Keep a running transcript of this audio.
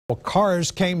Well,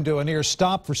 cars came to a near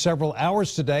stop for several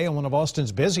hours today on one of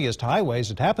Austin's busiest highways.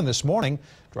 It happened this morning.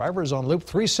 Drivers on Loop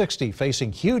 360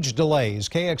 facing huge delays.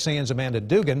 KXAN's Amanda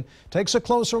Dugan takes a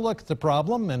closer look at the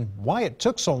problem and why it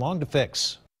took so long to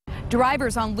fix.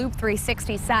 Drivers on Loop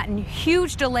 360 sat in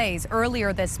huge delays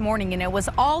earlier this morning, and it was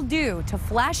all due to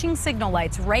flashing signal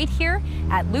lights right here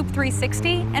at Loop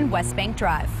 360 and West Bank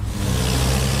Drive.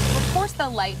 Reports the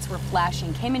lights were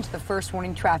flashing came into the First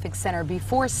Warning Traffic Center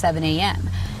before 7 a.m.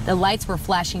 The lights were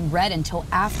flashing red until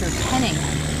after 10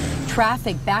 a.m.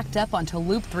 Traffic backed up onto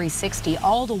Loop 360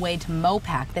 all the way to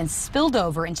Mopac, then spilled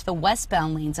over into the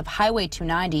westbound lanes of Highway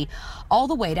 290 all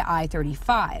the way to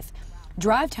I-35.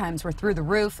 Drive times were through the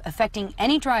roof, affecting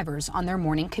any drivers on their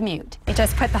morning commute. It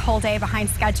just put the whole day behind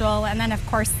schedule, and then of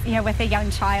course, with a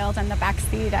young child in the back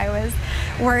seat, I was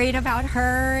worried about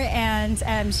her,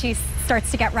 and she starts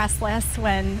to get restless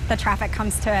when the traffic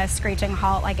comes to a screeching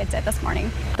halt like it did this morning.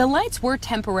 The lights were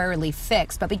temporarily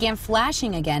fixed, but began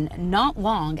flashing again not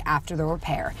long after the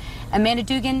repair. Amanda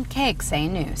Dugan,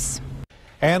 KXAN News.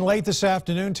 And late this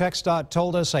afternoon, TxDOT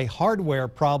told us a hardware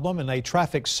problem in a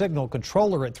traffic signal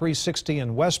controller at 360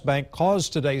 and West Bank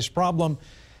caused today's problem.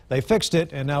 They fixed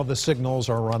it, and now the signals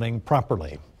are running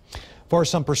properly. For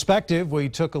some perspective, we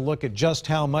took a look at just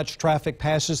how much traffic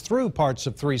passes through parts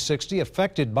of 360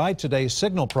 affected by today's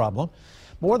signal problem.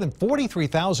 More than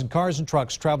 43,000 cars and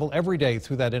trucks travel every day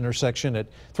through that intersection at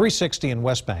 360 and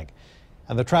West Bank.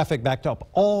 And the traffic backed up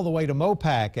all the way to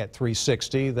Mopac at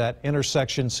 360. That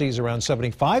intersection sees around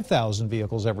 75,000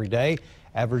 vehicles every day,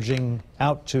 averaging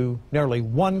out to nearly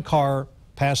one car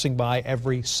passing by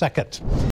every second.